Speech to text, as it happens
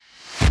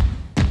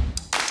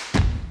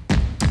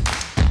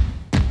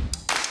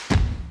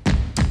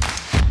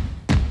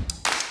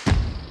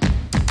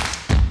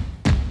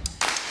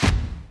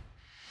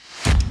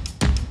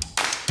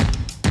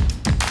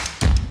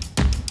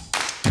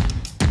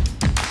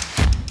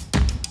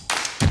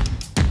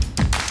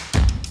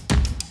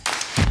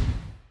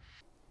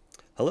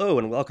Hello,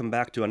 and welcome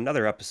back to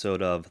another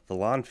episode of The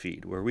Lawn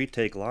Feed, where we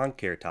take lawn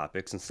care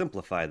topics and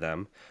simplify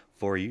them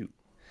for you.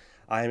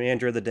 I'm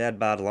Andrew, the dad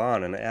bod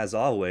lawn, and as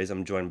always,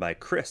 I'm joined by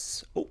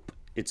Chris. Oh,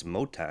 it's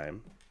Mo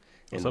time,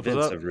 What's and up? What's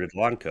Vince up? of Rooted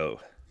Lawn Co.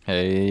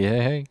 Hey,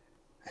 hey, hey.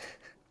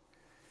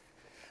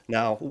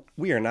 Now,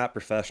 we are not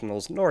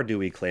professionals, nor do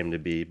we claim to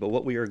be, but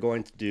what we are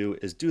going to do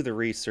is do the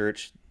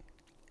research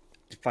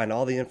to find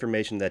all the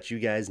information that you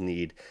guys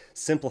need,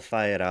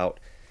 simplify it out,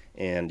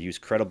 and use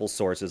credible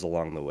sources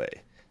along the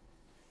way.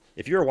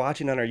 If you're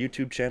watching on our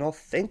YouTube channel,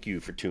 thank you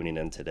for tuning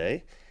in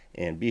today.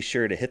 And be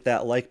sure to hit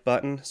that like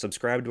button,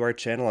 subscribe to our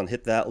channel, and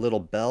hit that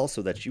little bell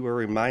so that you are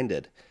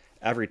reminded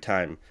every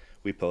time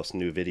we post a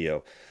new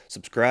video.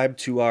 Subscribe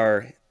to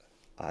our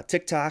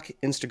TikTok,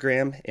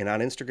 Instagram, and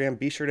on Instagram,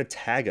 be sure to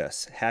tag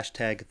us,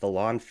 hashtag the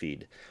lawn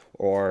feed,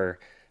 or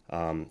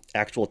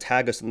actual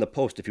tag us in the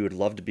post if you would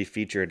love to be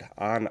featured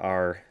on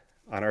our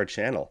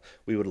channel.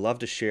 We would love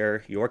to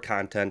share your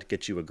content,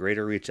 get you a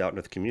greater reach out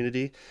into the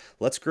community.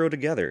 Let's grow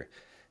together,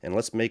 and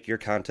let's make your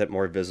content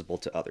more visible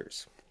to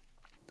others.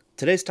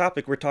 Today's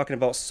topic, we're talking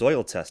about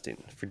soil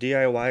testing. For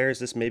DIYers,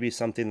 this may be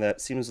something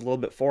that seems a little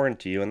bit foreign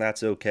to you, and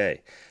that's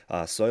okay.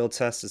 Soil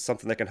test is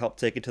something that can help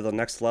take you to the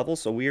next level,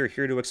 so we are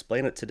here to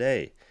explain it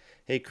today.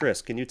 Hey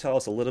Chris, can you tell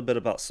us a little bit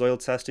about soil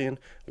testing,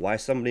 why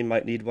somebody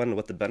might need one, and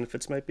what the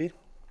benefits might be?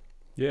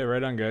 Yeah,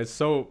 right on, guys.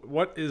 So,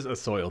 what is a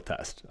soil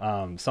test?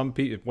 Some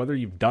people, whether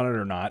you've done it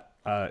or not,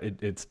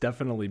 it's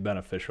definitely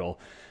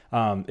beneficial.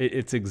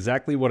 It's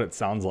exactly what it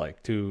sounds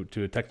like to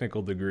a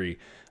technical degree.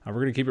 We're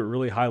going to keep it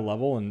really high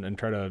level and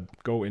try to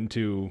go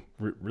into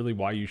really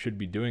why you should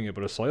be doing it.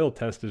 But a soil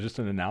test is just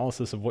an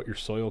analysis of what your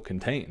soil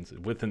contains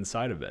with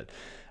inside of it.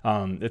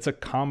 It's a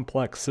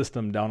complex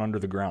system down under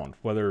the ground,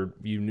 whether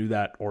you knew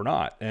that or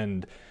not.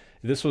 And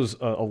this was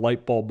a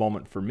light bulb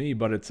moment for me,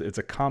 but it's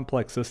a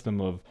complex system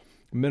of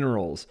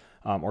minerals,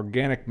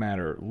 organic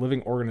matter,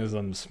 living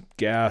organisms,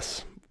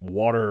 gas,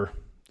 water,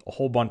 a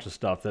whole bunch of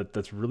stuff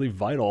that's really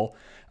vital,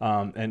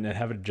 and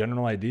have a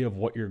general idea of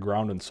what your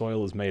ground and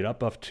soil is made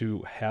up of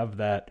to have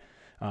that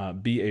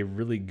be a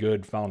really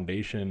good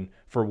foundation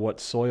for what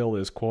soil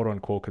is quote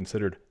unquote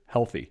considered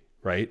healthy,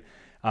 right?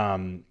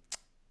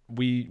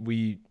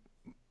 We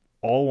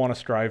all want to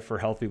strive for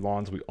healthy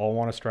lawns. We all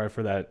want to strive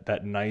for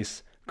that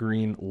nice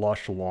green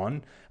lush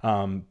lawn,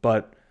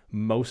 but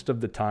most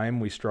of the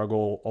time we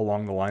struggle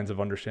along the lines of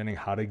understanding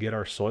how to get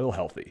our soil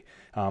healthy.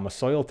 A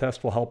soil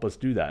test will help us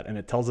do that, and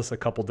it tells us a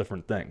couple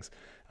different things.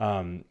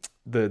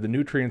 The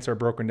nutrients are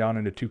broken down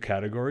into two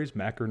categories: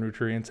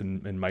 macronutrients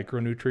and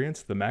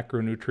micronutrients. The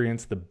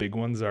macronutrients, the big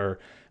ones, are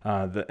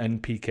the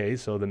NPK,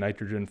 so the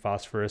nitrogen,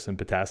 phosphorus, and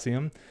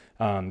potassium,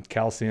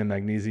 calcium,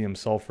 magnesium,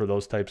 sulfur,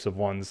 those types of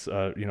ones,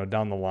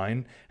 down the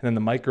line. And then the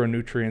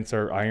micronutrients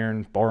are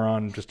iron,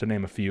 boron, just to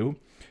name a few.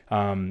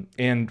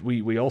 And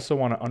we also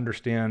want to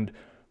understand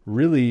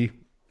really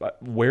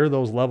where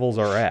those levels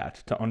are at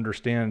to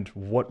understand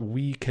what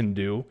we can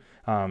do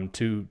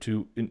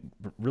to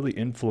really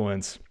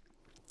influence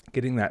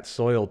getting that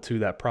soil to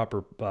that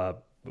proper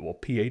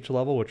pH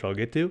level, which I'll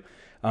get to,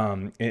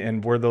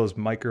 and where those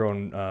micro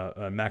and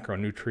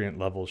macronutrient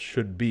levels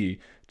should be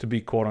to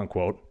be quote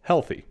unquote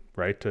healthy,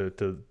 right?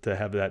 To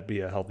have that be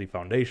a healthy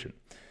foundation.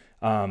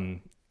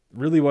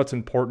 Really what's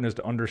important is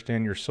to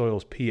understand your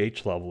soil's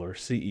pH level, or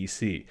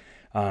CEC,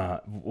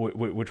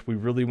 which we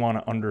really want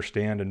to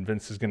understand, and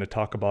Vince is going to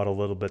talk about a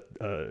little bit,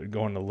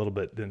 going a little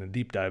bit in a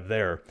deep dive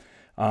there.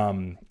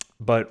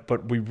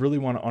 But we really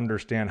want to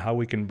understand how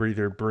we can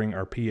either bring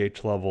our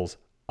pH levels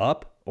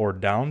up or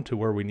down to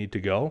where we need to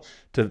go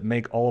to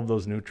make all of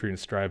those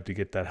nutrients strive to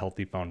get that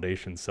healthy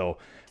foundation. So,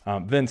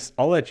 Vince,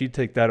 I'll let you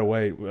take that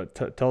away.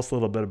 Tell us a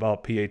little bit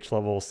about pH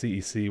level,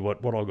 CEC,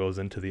 what all goes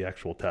into the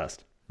actual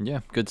test.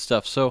 Yeah, good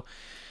stuff. So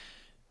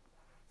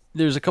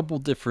there's a couple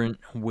different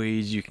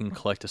ways you can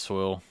collect a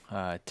soil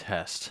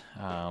test.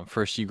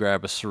 First, you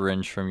grab a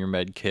syringe from your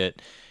med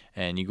kit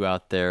and you go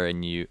out there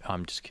and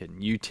I'm just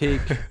kidding. You take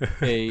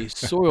a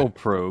soil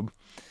probe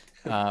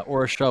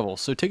or a shovel.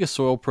 So take a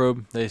soil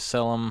probe. They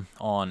sell them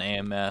on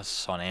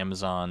AMS, on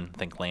Amazon. I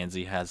think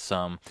Landsea has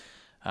some.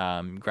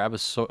 Grab a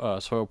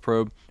soil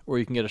probe, or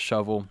you can get a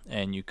shovel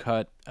and you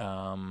cut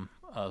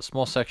a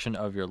small section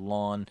of your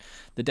lawn.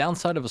 The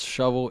downside of a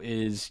shovel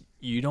is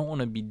you don't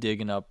want to be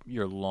digging up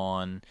your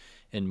lawn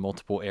in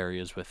multiple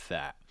areas with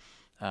that.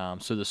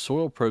 So the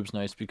soil probe's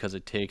nice because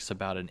it takes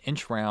about an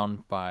inch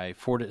round by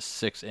 4 to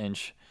 6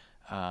 inch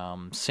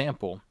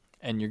sample,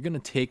 and you're going to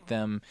take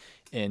them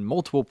in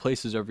multiple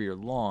places over your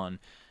lawn.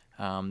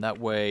 That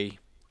way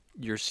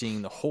you're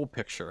seeing the whole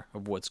picture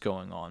of what's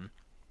going on.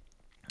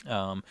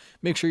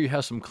 Make sure you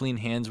have some clean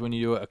hands when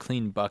you do it, a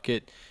clean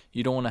bucket.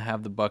 You don't want to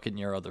have the bucket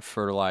near other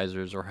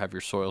fertilizers or have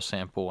your soil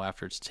sample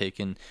after it's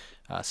taken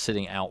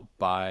sitting out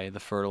by the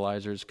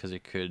fertilizers, because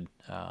it could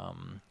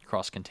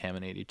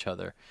cross-contaminate each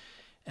other.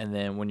 And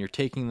then when you're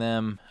taking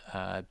them,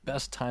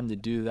 best time to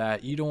do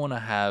that, you don't want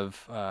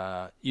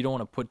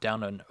to put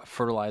down a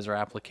fertilizer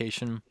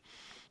application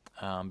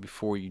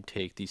before you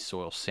take these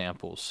soil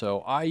samples.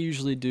 So I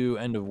usually do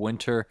end of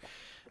winter.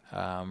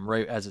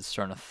 right as it's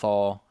starting to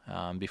thaw,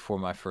 before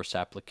my first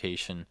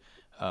application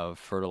of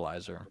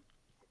fertilizer.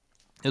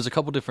 There's a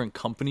couple different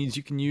companies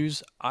you can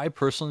use. I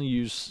personally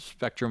use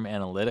Spectrum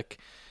Analytic.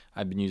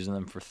 I've been using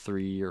them for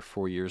 3 or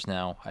 4 years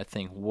now. I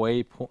think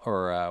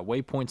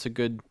Waypoint's a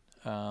good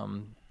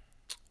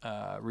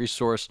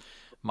resource.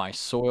 My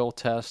soil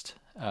test,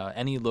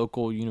 any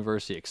local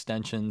university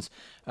extensions.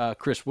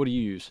 Chris, what do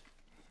you use?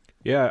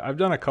 Yeah, I've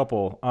done a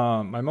couple.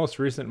 My most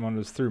recent one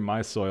was through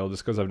My Soil,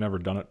 just because I've never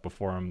done it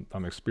before.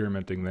 I'm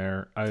experimenting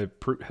there. I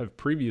have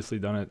previously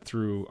done it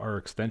through our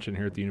extension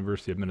here at the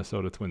University of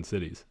Minnesota Twin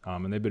Cities,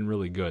 and they've been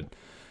really good.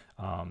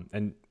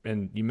 And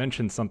you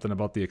mentioned something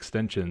about the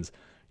extensions.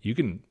 You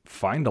can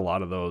find a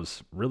lot of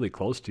those really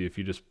close to you if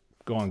you just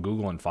go on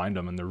Google and find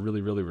them, and they're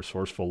really, really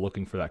resourceful,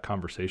 looking for that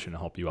conversation to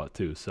help you out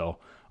too. So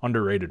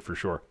underrated for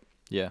sure.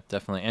 Yeah,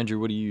 definitely. Andrew,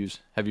 what do you use?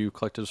 Have you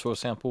collected a soil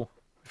sample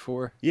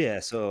before? Yeah,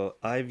 so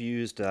I've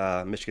used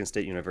Michigan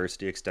State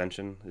University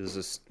Extension. This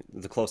is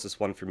the closest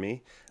one for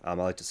me. I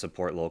like to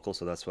support local,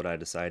 so that's what I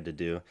decided to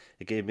do.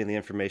 It gave me the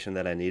information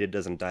that I needed.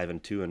 Doesn't dive in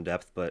too in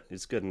depth, but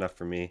it's good enough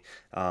for me.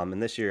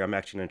 And this year, I'm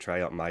actually going to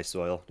try out My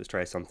Soil, just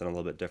try something a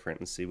little bit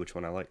different and see which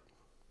one I like.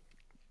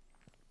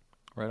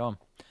 Right on.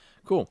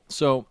 Cool.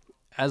 So,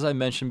 as I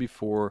mentioned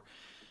before,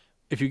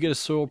 if you get a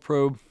soil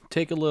probe,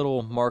 take a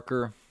little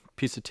marker,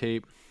 piece of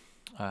tape,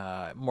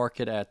 mark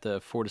it at the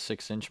 4 to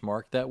 6 inch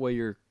mark. That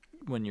way,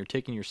 when you're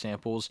taking your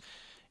samples,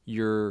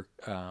 you're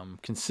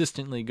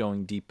consistently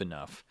going deep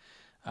enough.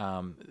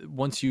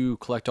 Once you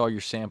collect all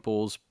your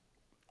samples,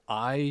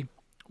 I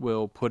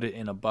will put it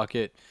in a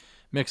bucket,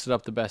 mix it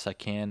up the best I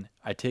can.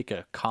 I take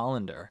a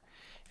colander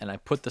and I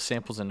put the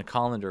samples in the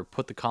colander,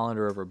 put the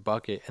colander over a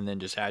bucket, and then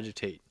just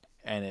agitate.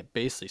 And it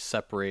basically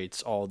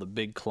separates all the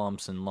big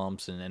clumps and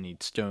lumps and any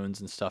stones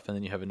and stuff. And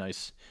then you have a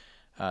nice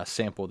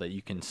sample that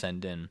you can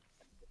send in.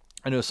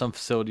 I know some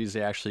facilities,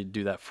 they actually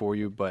do that for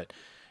you, but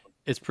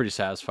it's pretty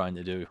satisfying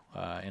to do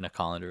in a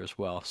colander as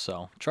well.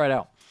 So try it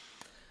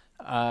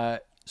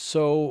out.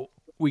 So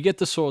we get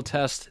the soil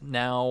test.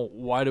 Now,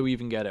 why do we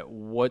even get it?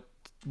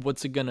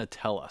 What's it going to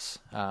tell us?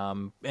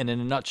 And in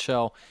a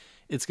nutshell,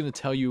 it's going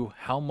to tell you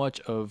how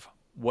much of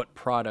what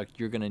product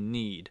you're going to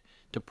need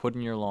to put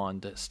in your lawn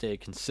to stay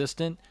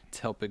consistent,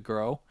 to help it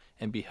grow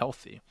and be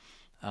healthy.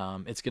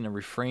 It's going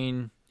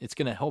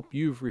to help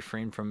you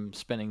refrain from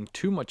spending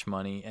too much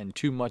money and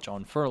too much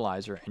on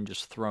fertilizer and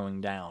just throwing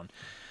down.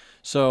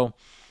 So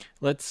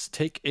let's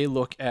take a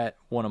look at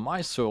one of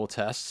my soil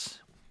tests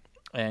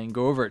and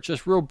go over it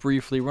just real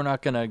briefly. We're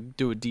not going to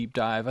do a deep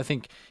dive. I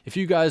think if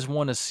you guys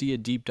want to see a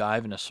deep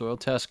dive in a soil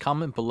test,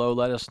 comment below,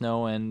 let us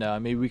know, and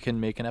maybe we can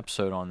make an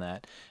episode on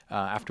that.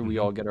 After we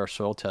all get our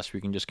soil tests,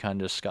 we can just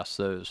kind of discuss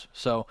those.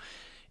 So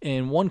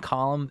in one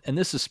column, and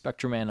this is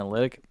Spectrum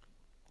Analytic,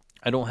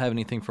 I don't have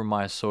anything for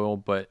My Soil,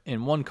 but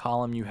in one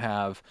column you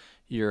have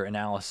your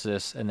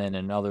analysis, and then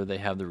another they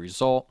have the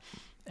result,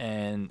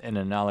 and in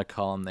another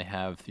column they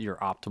have your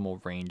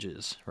optimal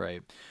ranges,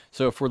 right?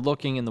 So if we're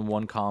looking in the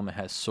one column, it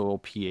has soil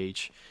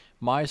pH.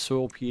 My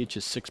soil pH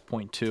is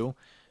 6.2.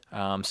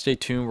 Stay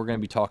tuned. We're going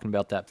to be talking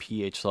about that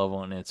pH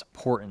level and its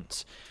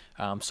importance.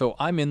 So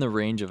I'm in the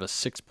range of a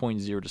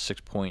 6.0 to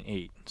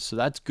 6.8. So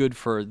that's good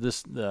for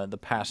the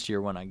past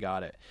year when I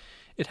got it.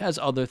 It has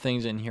other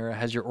things in here. It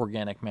has your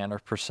organic matter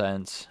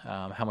percents,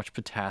 how much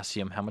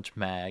potassium, how much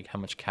mag, how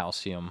much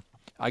calcium.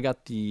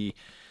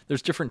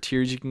 There's different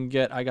tiers you can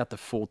get. I got the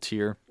full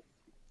tier,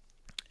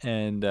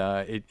 and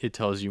it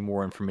tells you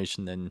more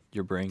information than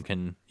your brain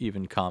can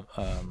even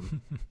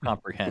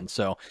comprehend.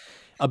 So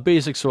a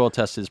basic soil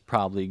test is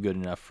probably good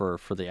enough for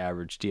the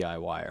average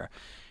DIYer.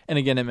 And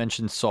again, it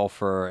mentions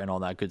sulfur and all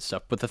that good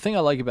stuff. But the thing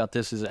I like about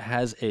this is it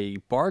has a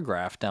bar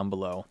graph down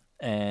below,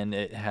 and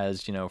it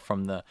has,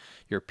 from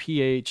your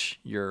pH,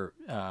 your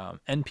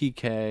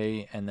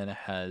NPK, and then it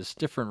has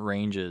different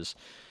ranges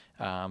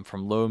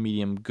from low,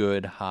 medium,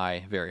 good,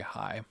 high, very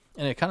high.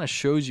 And it kind of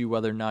shows you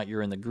whether or not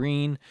you're in the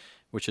green,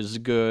 which is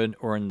good,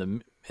 or in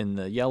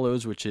the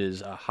yellows, which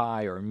is a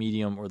high or a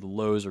medium, or the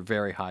lows or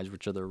very highs,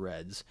 which are the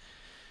reds.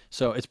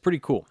 So it's pretty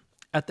cool.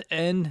 At the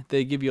end,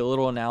 they give you a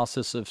little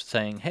analysis of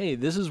saying, hey,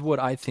 this is what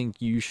I think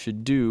you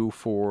should do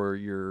for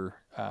your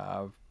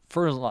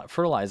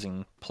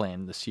fertilizing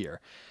plan this year.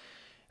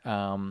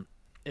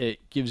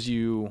 It gives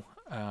you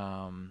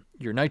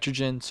your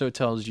nitrogen, so it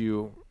tells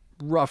you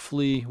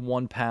roughly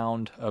 1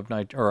 pound of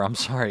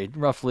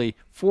roughly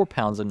 4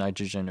 pounds of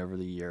nitrogen over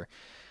the year.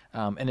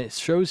 And it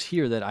shows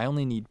here that I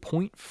only need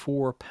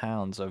 0.4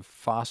 pounds of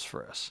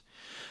phosphorus.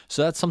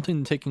 So that's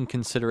something to take in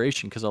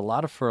consideration, because a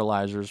lot of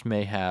fertilizers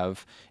may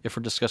have, if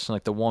we're discussing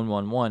like the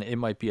 1-1-1, it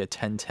might be a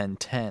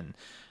 10-10-10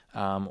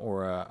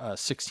 or a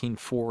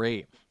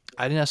 16-4-8.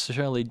 I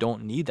necessarily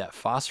don't need that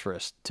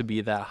phosphorus to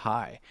be that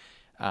high.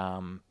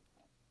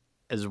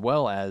 As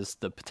well as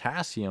the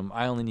potassium,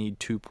 I only need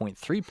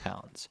 2.3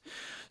 pounds.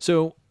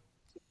 So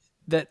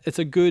that it's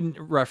a good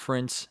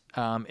reference.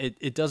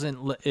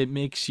 It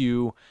makes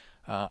you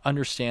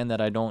understand that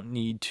I don't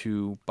need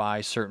to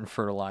buy certain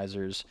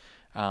fertilizers.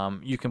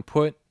 You can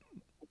put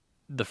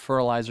the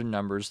fertilizer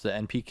numbers, the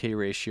NPK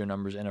ratio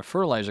numbers, and a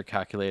fertilizer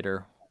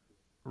calculator.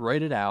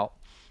 Write it out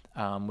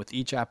with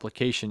each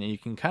application, and you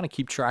can kind of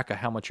keep track of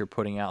how much you're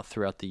putting out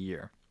throughout the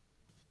year.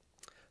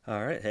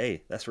 All right.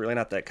 Hey, that's really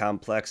not that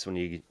complex when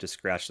you just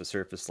scratch the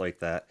surface like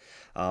that.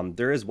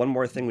 There is one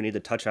more thing we need to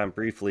touch on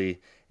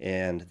briefly,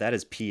 and that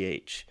is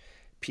pH.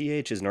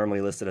 pH is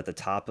normally listed at the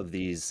top of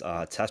these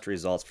test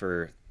results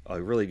for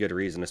a really good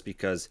reason. It's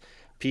because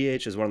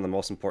pH is one of the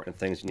most important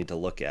things you need to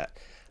look at.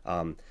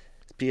 Um,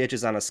 pH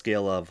is on a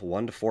scale of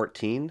 1 to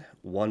 14,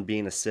 1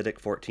 being acidic,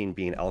 14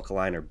 being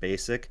alkaline or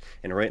basic,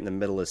 and right in the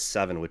middle is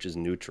 7, which is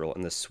neutral.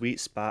 And the sweet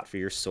spot for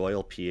your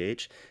soil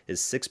pH is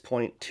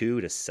 6.2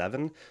 to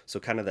 7, so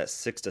kind of that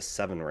 6 to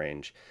 7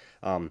 range.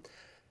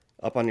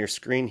 Up on your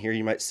screen here,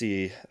 you might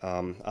see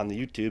on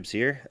the YouTubes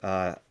here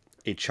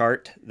a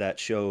chart that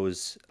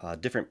shows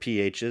different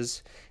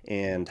pHs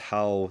and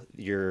how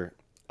your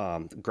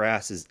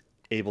grass is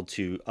able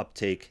to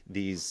uptake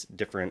these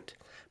different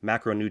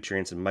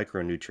macronutrients and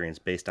micronutrients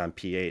based on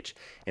pH.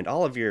 And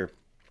all of your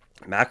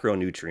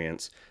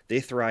macronutrients, they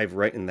thrive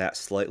right in that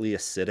slightly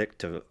acidic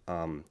to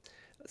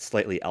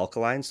slightly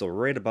alkaline, so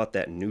right about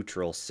that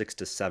neutral 6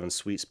 to 7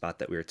 sweet spot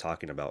that we were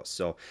talking about.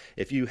 So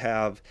if you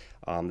have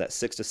that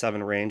 6 to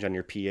 7 range on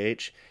your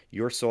pH,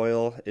 your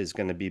soil is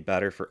going to be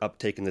better for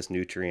uptaking this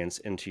nutrients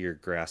into your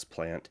grass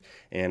plant.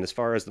 And as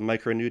far as the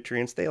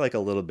micronutrients, they like a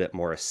little bit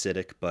more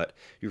acidic, but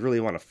you really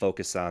want to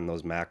focus on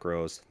those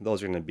macros.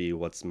 Those are going to be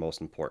what's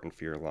most important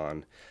for your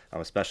lawn,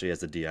 especially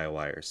as the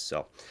DIYers.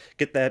 So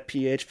get that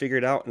pH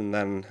figured out, and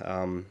then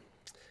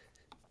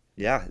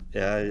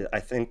I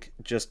think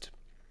just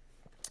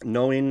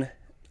knowing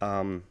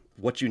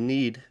what you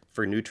need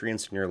for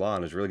nutrients in your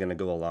lawn is really going to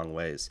go a long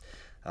ways.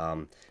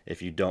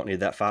 If you don't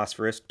need that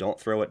phosphorus, don't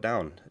throw it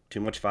down.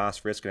 Too much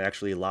phosphorus can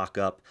actually lock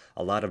up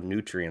a lot of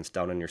nutrients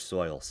down in your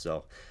soil.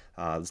 So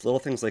there's little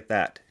things like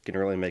that can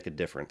really make a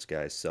difference,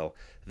 guys. So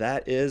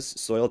that is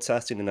soil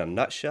testing in a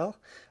nutshell.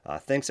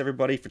 Thanks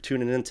everybody for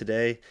tuning in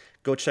today.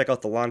 Go check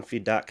out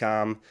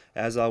thelawnfeed.com.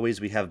 As always,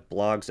 we have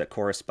blogs that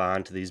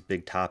correspond to these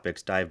big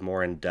topics, dive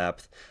more in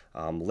depth,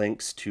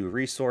 links to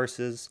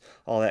resources,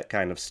 all that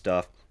kind of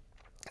stuff.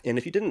 And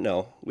if you didn't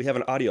know, we have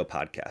an audio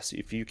podcast.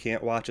 If you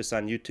can't watch us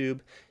on YouTube,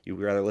 you'd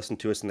rather listen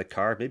to us in the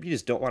car, maybe you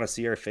just don't want to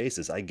see our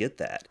faces. I get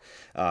that.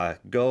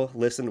 Go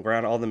listen. We're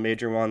on all the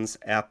major ones: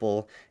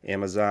 Apple,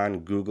 Amazon,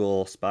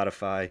 Google,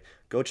 Spotify.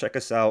 Go check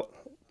us out.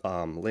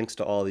 Links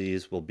to all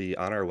these will be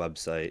on our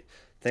website.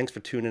 Thanks for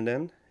tuning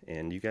in,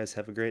 and you guys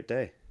have a great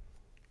day.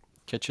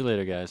 Catch you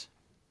later, guys.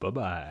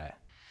 Bye-bye.